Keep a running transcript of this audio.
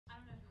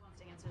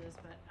answer this,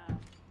 but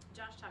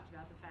Josh talked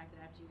about the fact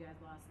that after you guys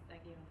lost that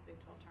game of the Big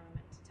 12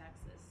 tournament to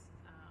Texas,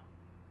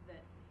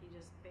 that he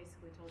just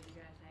basically told you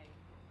guys, hey,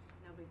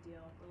 no big deal,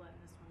 we're letting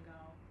this one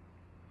go.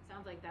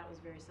 Sounds like that was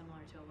very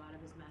similar to a lot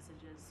of his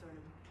messages, sort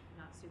of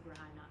not super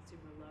high, not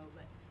super low,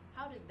 but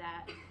how did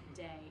that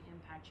day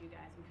impact you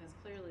guys? Because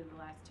clearly the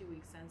last 2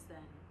 weeks since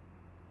then,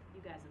 you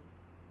guys have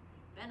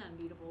been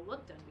unbeatable,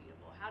 looked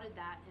unbeatable. How did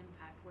that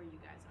impact where you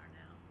guys are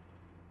now?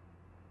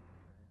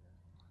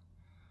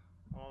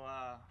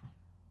 Well,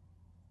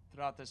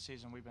 throughout this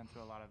season, we've been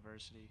through a lot of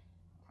adversity.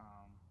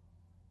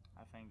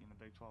 I think in the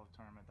Big 12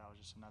 tournament, that was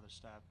just another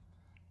step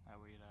that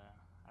we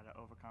had to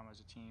overcome as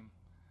a team.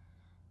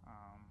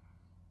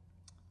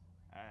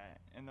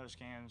 In those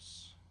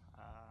games,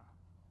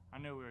 I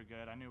knew we were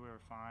good. I knew we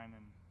were fine,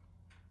 and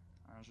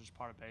it was just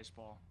part of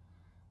baseball.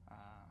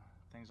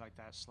 Things like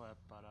that slip,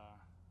 but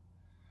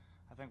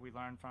I think we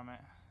learned from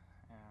it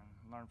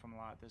and learned from a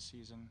lot this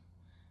season.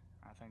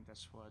 I think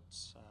that's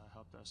what's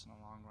helped us in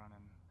the long run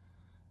and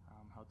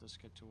helped us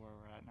get to where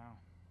we're at now.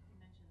 You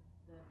mentioned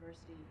the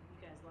adversity. You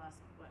guys lost,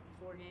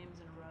 4 games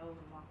in a row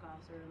and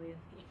walk-offs early.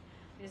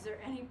 Is there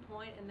any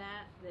point in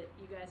that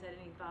you guys had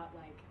any thought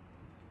like,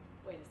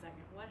 wait a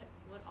second, what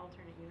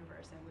alternate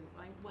universe have we?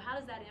 How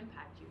does that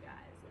impact you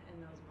guys in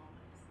those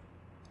moments?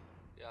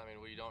 Yeah, I mean,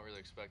 we don't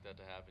really expect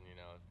that to happen.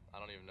 I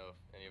don't even know if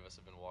any of us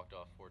have been walked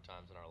off 4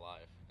 times in our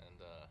life,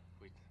 and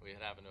we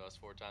had happened to us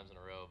 4 times in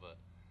a row. But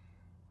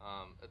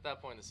at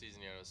that point in the season,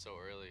 it was so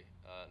early.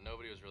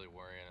 Nobody was really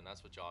worrying, and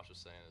that's what Josh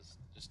was saying: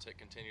 is just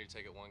continue to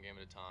take it one game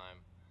at a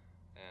time.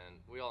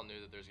 And we all knew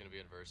that there's going to be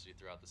adversity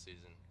throughout the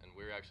season, and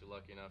we were actually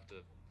lucky enough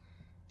to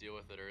deal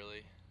with it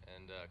early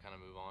and kind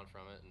of move on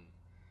from it. And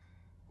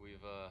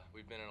we've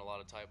been in a lot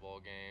of tight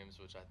ball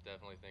games, which I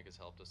definitely think has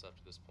helped us up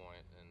to this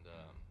point. And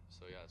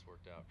so yeah, it's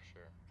worked out for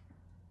sure.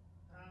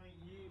 Donnie,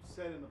 you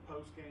said in the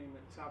post game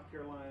at South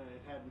Carolina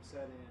it hadn't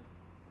set in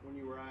when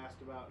you were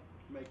asked about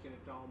making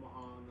it to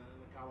Omaha in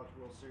the College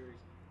World Series.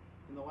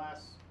 In the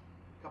last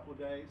couple of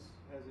days,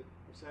 has it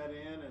set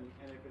in? And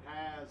if it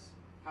has,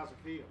 how's it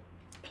feel?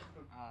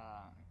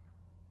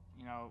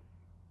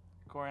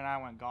 Corey and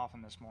I went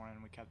golfing this morning.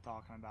 We kept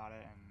talking about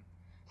it, and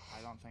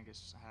I don't think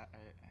it's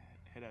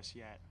hit us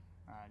yet,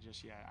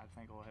 just yet. I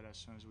think it will hit us as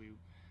soon as we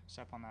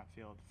step on that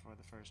field for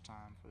the first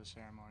time for the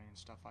ceremony and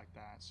stuff like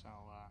that. So,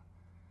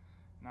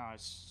 no,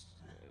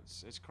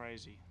 it's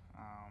crazy.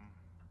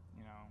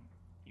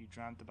 You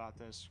dreamt about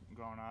this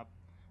growing up.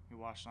 You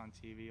watched it on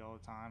TV all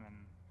the time,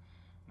 and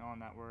knowing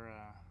that we're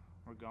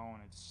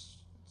going, it's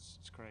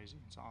crazy.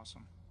 It's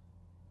awesome.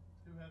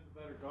 Who had the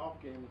better golf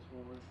game this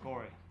morning?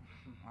 Corey.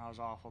 I was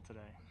awful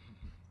today.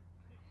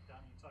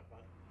 Donnie, you talk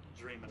about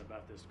dreaming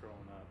about this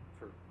growing up.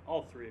 For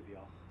all 3 of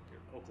y'all, you're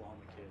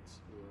Oklahoma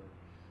kids who are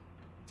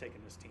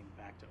taking this team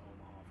back to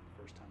Omaha for the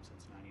first time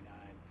since '99,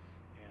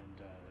 and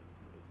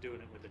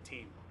doing it with a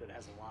team that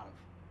has a lot of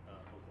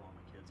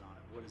Oklahoma kids on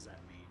it. What does that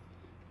mean?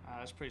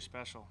 It's pretty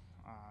special,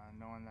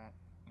 knowing that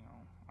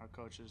our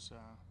coaches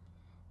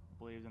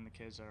believed in the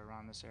kids that are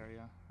around this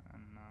area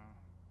and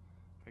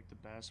picked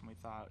the best. And we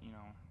thought,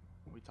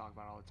 we talk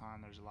about it all the time.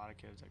 There's a lot of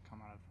kids that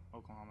come out of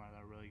Oklahoma that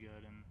are really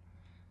good, and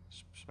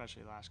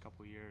especially the last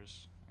couple of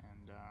years.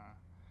 And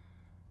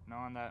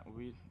knowing that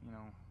we,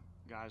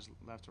 guys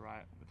left to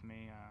right with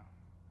me,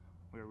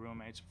 we were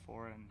roommates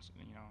before, and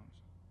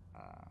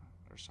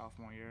our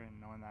sophomore year,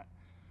 and knowing that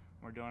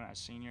we're doing it as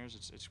seniors,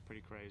 it's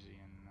pretty crazy,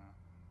 and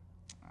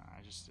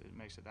it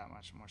makes it that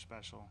much more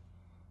special.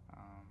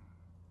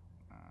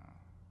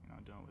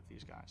 Doing it with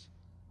these guys.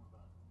 What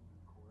about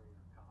you, Corey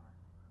or Connor?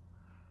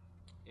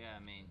 Yeah, I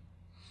mean,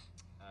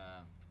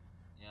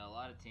 a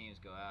lot of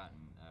teams go out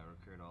and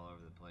recruit all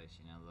over the place.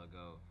 They'll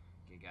go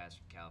get guys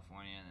from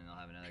California, and then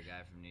they'll have another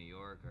guy from New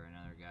York or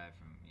another guy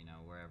from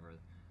wherever.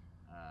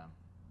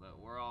 But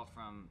we're all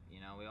from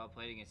we all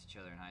played against each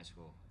other in high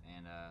school,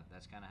 and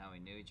that's kind of how we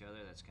knew each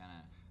other. That's kind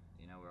of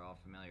we're all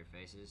familiar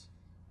faces,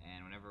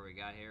 and whenever we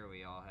got here,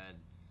 we all had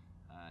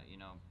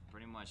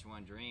pretty much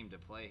one dream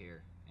to play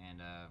here. And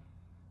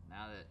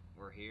now that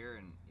we're here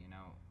and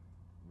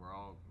we're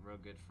all real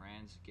good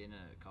friends, getting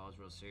a College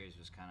World Series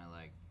was kind of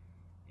like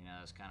it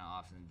was kind of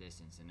off in the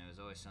distance, and it was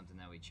always something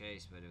that we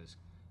chased, but it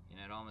was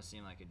it almost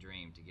seemed like a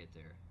dream to get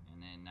there. And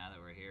then now that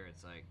we're here,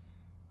 it's like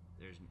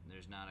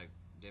there's not a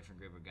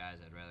different group of guys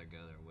I'd rather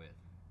go there with.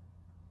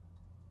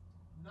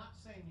 Not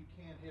saying you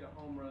can't hit a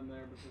home run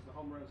there, because the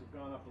home runs have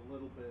gone up a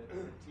little bit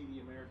in the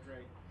TD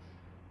Ameritrade.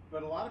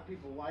 But a lot of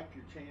people like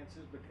your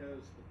chances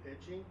because the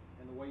pitching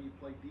and the way you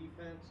play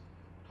defense.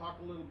 Talk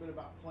a little bit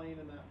about playing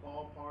in that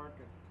ballpark,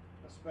 and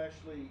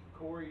especially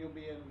Corey, you'll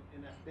be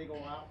in that big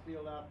old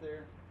outfield out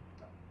there.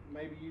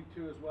 Maybe you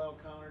too as well,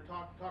 Connor.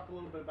 Talk a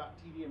little bit about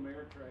TD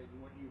Ameritrade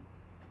and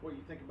what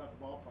you think about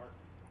the ballpark.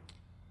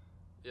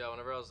 Yeah,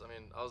 whenever I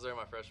was there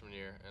my freshman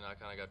year, and I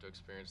kind of got to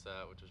experience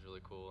that, which was really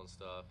cool and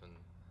stuff. And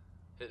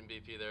hitting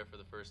BP there for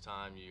the first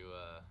time, you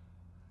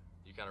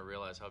kind of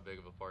realize how big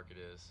of a park it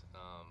is.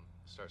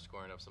 Start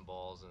scoring up some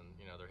balls, and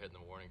they're hitting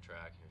the warning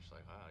track, and you're just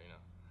like, wow,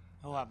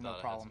 He'll have no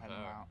problem heading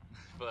them out.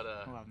 But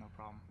he'll have no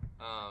problem.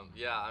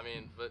 Yeah, I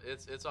mean, but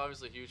it's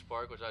obviously a huge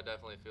park, which I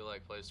definitely feel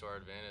like plays to our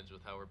advantage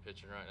with how we're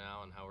pitching right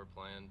now and how we're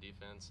playing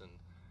defense and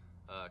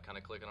kind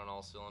of clicking on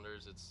all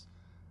cylinders. It's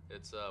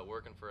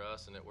working for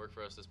us, and it worked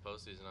for us this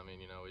postseason. I mean,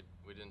 you know,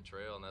 we didn't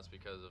trail, and that's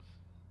because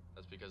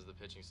of the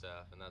pitching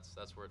staff, and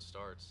that's where it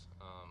starts.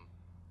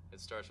 It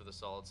starts with a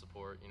solid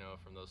support, you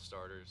know, from those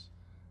starters,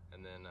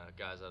 and then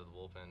guys out of the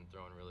bullpen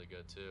throwing really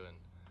good too. And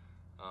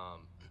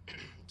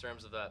in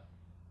terms of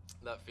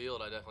that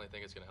field, I definitely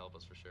think it's going to help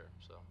us for sure.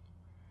 So.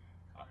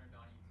 Conor and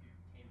Donnie, you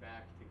two came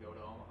back to go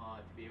to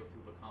Omaha to be able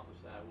to accomplish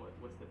that.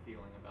 What's the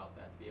feeling about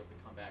that, to be able to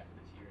come back for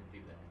this year and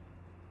do that?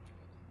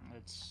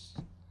 It's,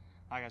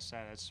 like I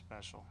said, it's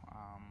special.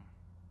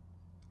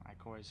 Like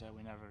Corey said,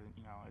 we never,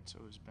 you know, it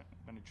was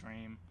been a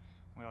dream.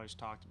 We always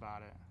talked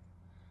about it,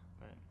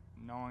 but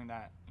knowing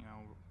that, you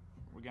know,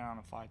 we're getting on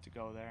a flight to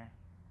go there,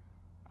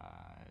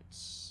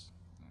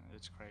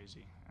 it's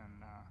crazy.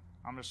 And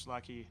I'm just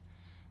lucky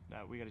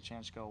that we got a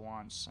chance to go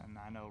once, and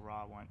I know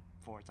Rob went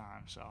 4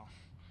 times. So,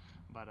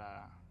 but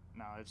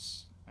no,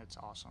 it's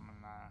awesome,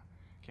 and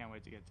can't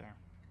wait to get there.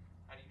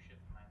 How do you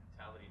shift the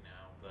mentality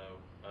now, though,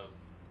 of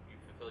you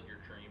fulfilled your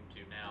dream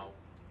to now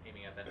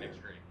aiming at that next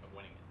dream of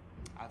winning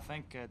it? I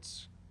think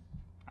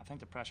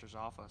the pressure's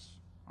off us.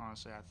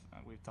 Honestly,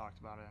 we've talked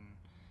about it, and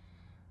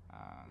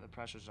the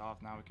pressure's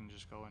off. Now we can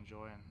just go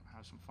enjoy and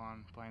have some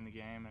fun playing the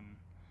game, and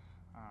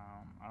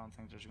I don't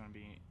think there's going to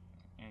be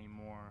any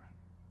more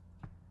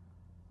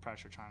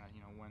pressure trying to,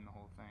 you know, win the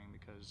whole thing,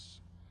 because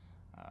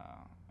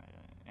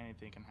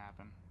anything can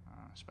happen,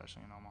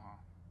 especially in Omaha.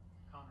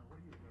 Conor,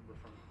 what do you remember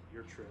from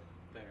your trip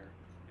there,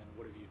 and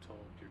what have you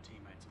told your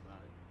teammates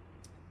about it?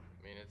 I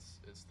mean,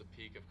 it's the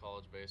peak of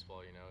college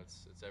baseball. You know,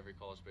 it's every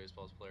college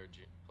baseball's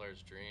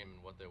player's dream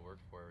and what they work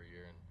for every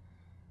year. And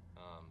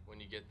when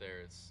you get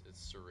there, it's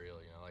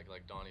surreal. You know,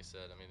 like Donnie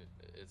said. I mean,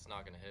 it's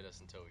not going to hit us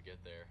until we get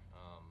there,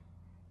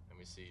 and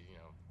we see, you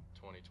know,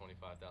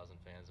 25,000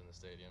 fans in the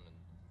stadium and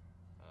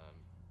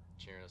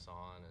cheering us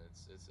on, and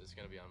it's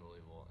going to be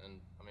unbelievable. And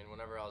I mean,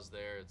 whenever I was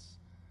there,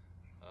 it's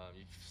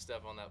you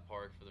step on that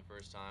park for the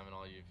first time, and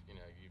all you've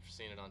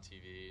seen it on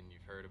TV, and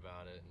you've heard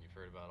about it, and you've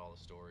heard about all the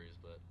stories,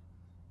 but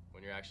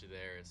when you're actually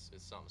there, it's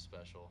something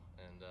special,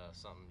 and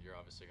something you're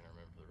obviously going to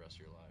remember for the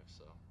rest of your life.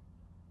 So.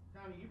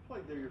 Donnie, you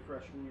played there your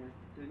freshman year,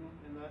 didn't you?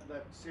 In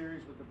that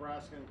series with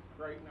Nebraska and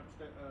Creighton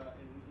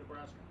in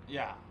Nebraska.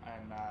 Yeah,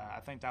 and I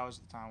think that was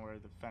the time where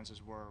the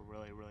fences were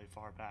really, really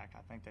far back.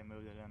 I think they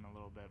moved it in a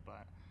little bit,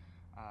 but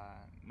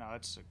no,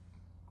 it's a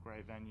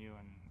great venue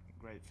and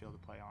great field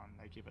to play on.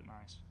 They keep it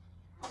nice.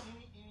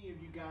 Any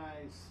of you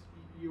guys,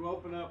 you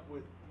open up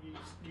with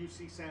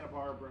UC Santa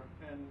Barbara,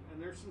 and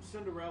there's some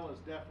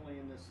Cinderellas definitely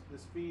in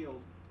this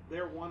field.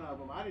 They're one of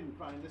them. I didn't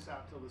find this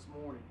out till this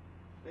morning.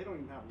 They don't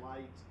even have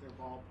lights at their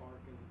ballpark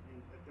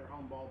and at their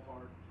home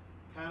ballpark.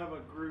 Kind of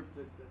a group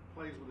that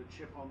plays with a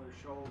chip on their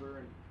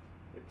shoulder, and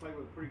they play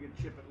with a pretty good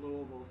chip at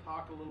Louisville.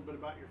 Talk a little bit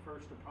about your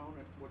first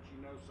opponent, what you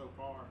know so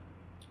far.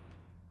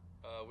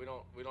 We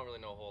don't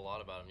really know a whole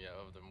lot about them yet,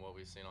 other than what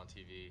we've seen on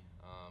TV.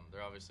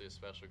 They're obviously a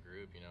special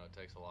group. You know, it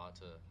takes a lot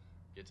to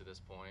get to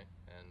this point,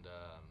 and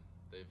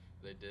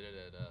they did it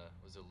at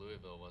was it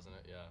Louisville, wasn't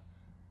it? Yeah.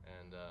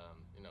 And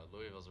you know,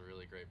 Louisville's a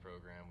really great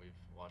program. We've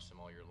watched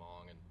them all year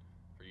long, and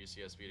for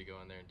UCSB to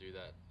go in there and do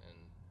that and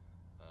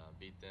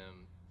beat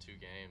them 2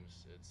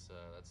 games,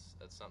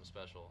 that's something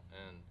special.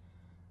 And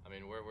I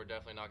mean, we're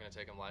definitely not going to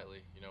take them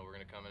lightly. You know, we're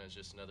going to come in as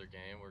just another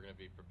game. We're going to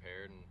be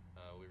prepared, and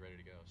we're ready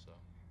to go. So.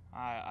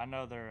 I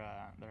know their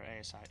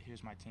ace. He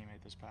was my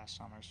teammate this past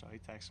summer, so he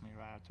texted me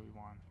right after we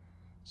won.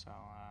 So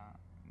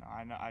no,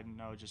 I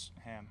know just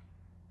him,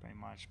 pretty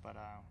much. But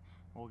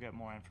we'll get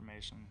more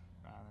information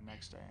the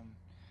next day and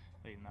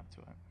leading up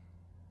to it.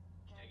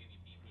 Did you take any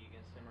BP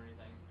against him or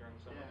anything during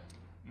the summer? Yeah.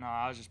 No,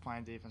 I was just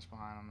playing defense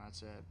behind him.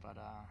 That's it. But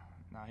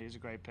no, he's a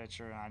great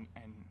pitcher, and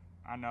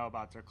I know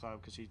about their club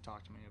because he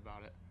talked to me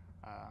about it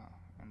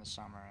in the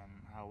summer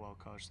and how well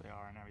coached they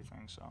are and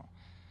everything. So,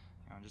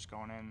 you know, just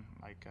going in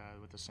like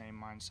with the same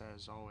mindset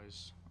as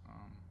always,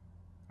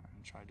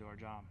 and try to do our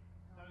job.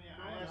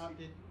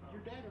 Did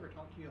your dad ever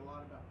talk to you a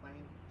lot about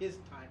his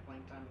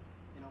playing time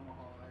in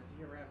Omaha? Or did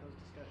you ever have those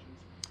discussions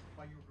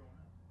while you were growing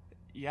up?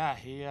 Yeah,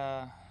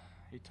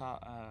 he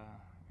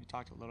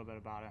talked a little bit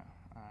about it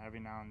every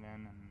now and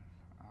then, and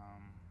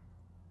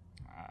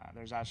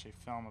there's actually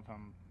film of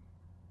him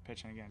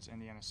pitching against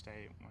Indiana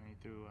State when he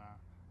threw I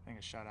think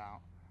a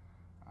shutout,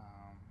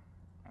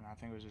 and I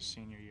think it was his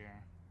senior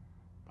year.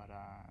 But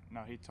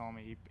no, he told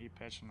me he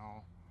pitched in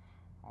all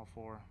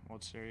 4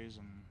 World Series,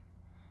 and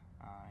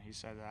he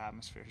said the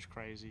atmosphere is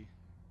crazy.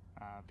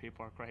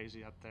 People are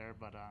crazy up there,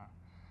 but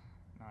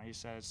no, he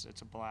said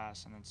it's a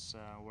blast, and it's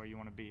where you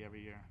want to be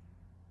every year.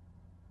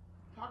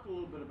 Talk a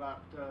little bit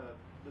about the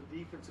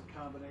defensive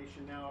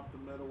combination now up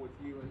the middle with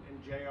you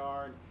and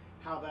JR, and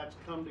how that's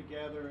come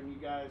together, and you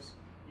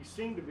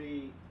seem to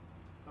be,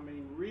 I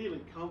mean,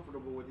 really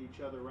comfortable with each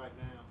other right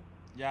now.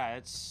 Yeah,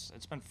 it's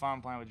been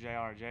fun playing with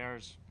JR.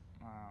 JR's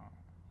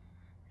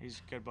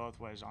he's good both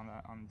ways on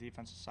the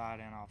defensive side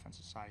and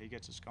offensive side. He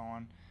gets us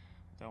going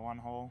with the one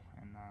hole,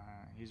 and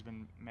he's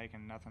been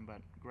making nothing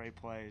but great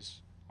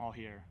plays all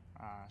year.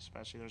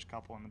 Especially there's a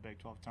couple in the Big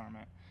 12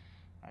 tournament.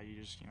 You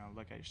just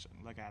look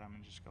at him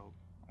and just go,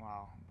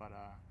 wow. But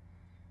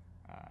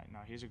no,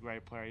 he's a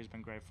great player. He's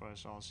been great for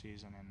us all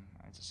season, and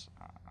it's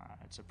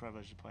a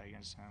privilege to play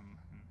against him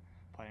and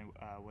play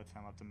with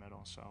him up the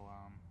middle. So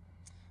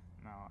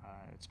no,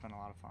 it's been a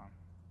lot of fun.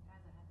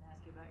 Guys, I had to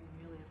ask you about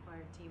your newly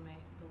acquired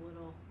teammate, the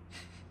little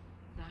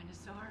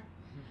dinosaur.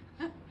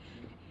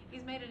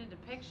 He's made it into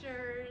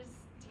pictures,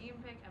 team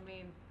pic. I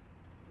mean,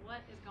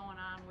 what is going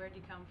on? Where'd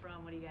you come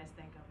from? What do you guys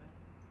think of it?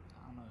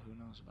 I don't know who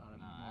knows about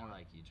it No, more. I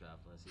like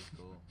Etropolis. He's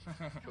cool.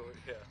 Cool,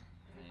 yeah.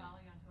 Does he follow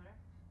you on Twitter?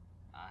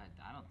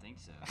 I don't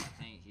think so. I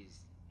think he's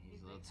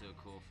a little too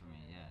cool for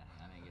me. Yeah,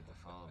 I didn't get the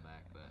follow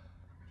back, but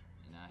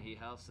he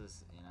helps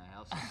us. He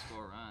helps us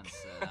score runs.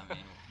 So I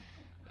mean,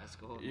 that's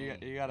cool. with me.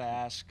 You got to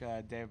ask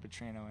Dave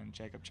Petrino and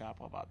Jacob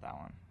Chappell about that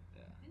one.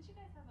 Yeah. Didn't you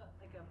guys have a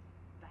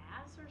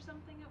bass or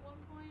something at one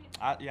point?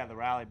 Yeah, the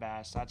rally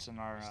bass. That's in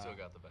our. We still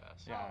got the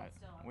bass. Yeah, Oh, it's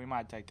still up. we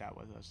might take that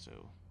with us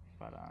too,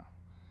 but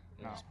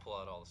Yeah, no. just pull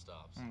out all the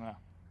stops. No.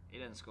 He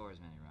doesn't score as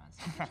many runs.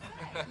 You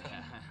guys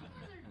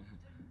are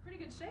in pretty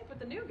good shape with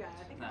the new guy.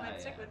 I think I might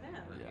stick with him.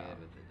 We're Yeah. good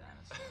with the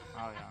dinosaur.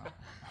 Oh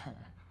yeah.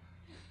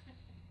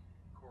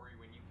 Corey,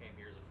 when you came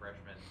here as a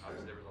freshman,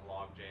 obviously there was a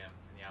log jam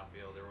in the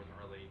outfield. There wasn't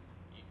really,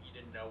 you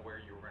didn't know where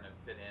you were going to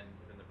fit in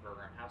within the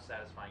program. How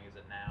satisfying is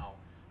it now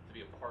to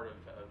be a part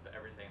of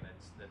everything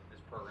that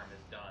this program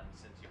has done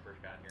since you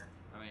first got here?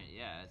 I mean,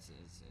 yeah, it's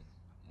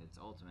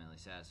ultimately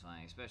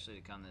satisfying, especially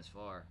to come this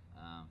far.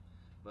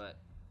 But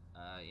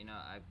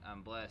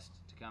I'm blessed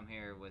to come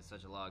here with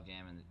such a log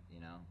jam, and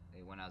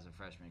when I was a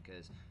freshman,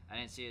 because I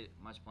didn't see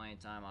much playing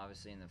time,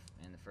 obviously in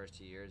the first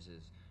 2 years,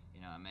 as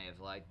I may have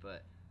liked.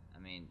 But I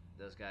mean,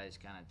 those guys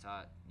kind of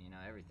taught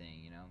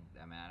everything.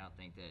 I mean, I don't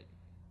think that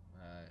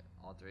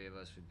all three of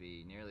us would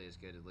be nearly as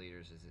good as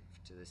leaders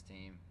to this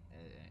team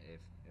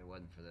if it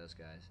wasn't for those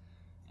guys.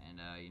 And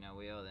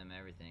we owe them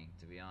everything,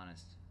 to be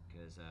honest,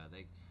 because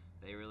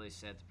they really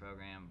set the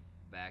program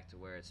back to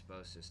where it's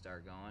supposed to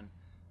start going,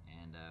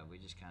 and we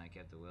just kind of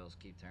kept the wheels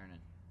keep turning.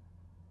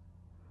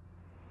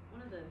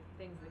 One of the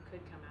things that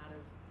could come out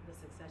of the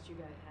success you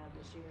guys had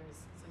this year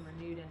is some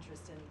renewed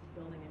interest in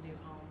building a new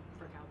home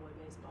for Cowboy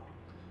baseball.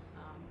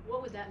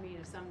 What would that mean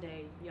if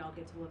someday y'all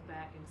get to look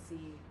back and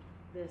see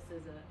this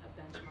as a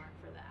benchmark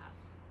for that?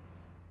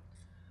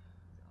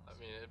 I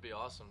mean, it'd be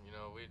awesome.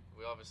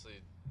 We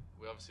obviously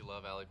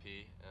love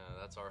LAP.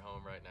 That's our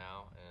home right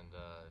now, and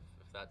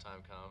if that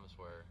time comes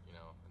where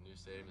a new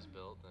stadium is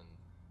built, then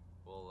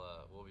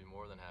we'll be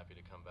more than happy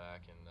to come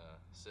back and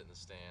sit in the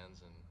stands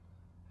and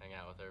hang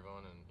out with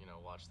everyone and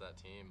watch that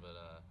team. But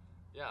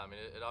yeah, I mean,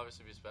 it'd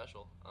obviously be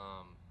special.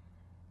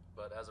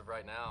 But as of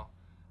right now,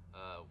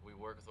 we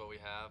work with what we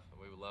have.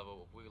 We love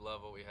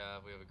what we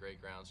have. We have a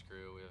great grounds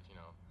crew. We have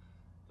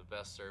the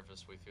best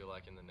surface we feel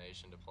like in the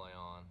nation to play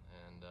on,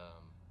 and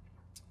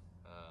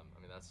I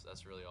mean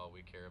that's really all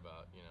we care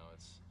about.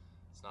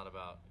 It's not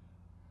about.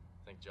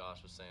 I think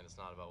Josh was saying it's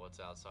not about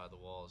what's outside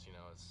the walls.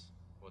 It's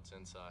what's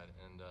inside,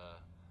 and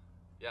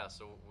yeah.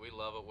 So we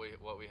love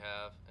what we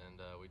have,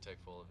 and we take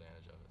full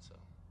advantage of it. So.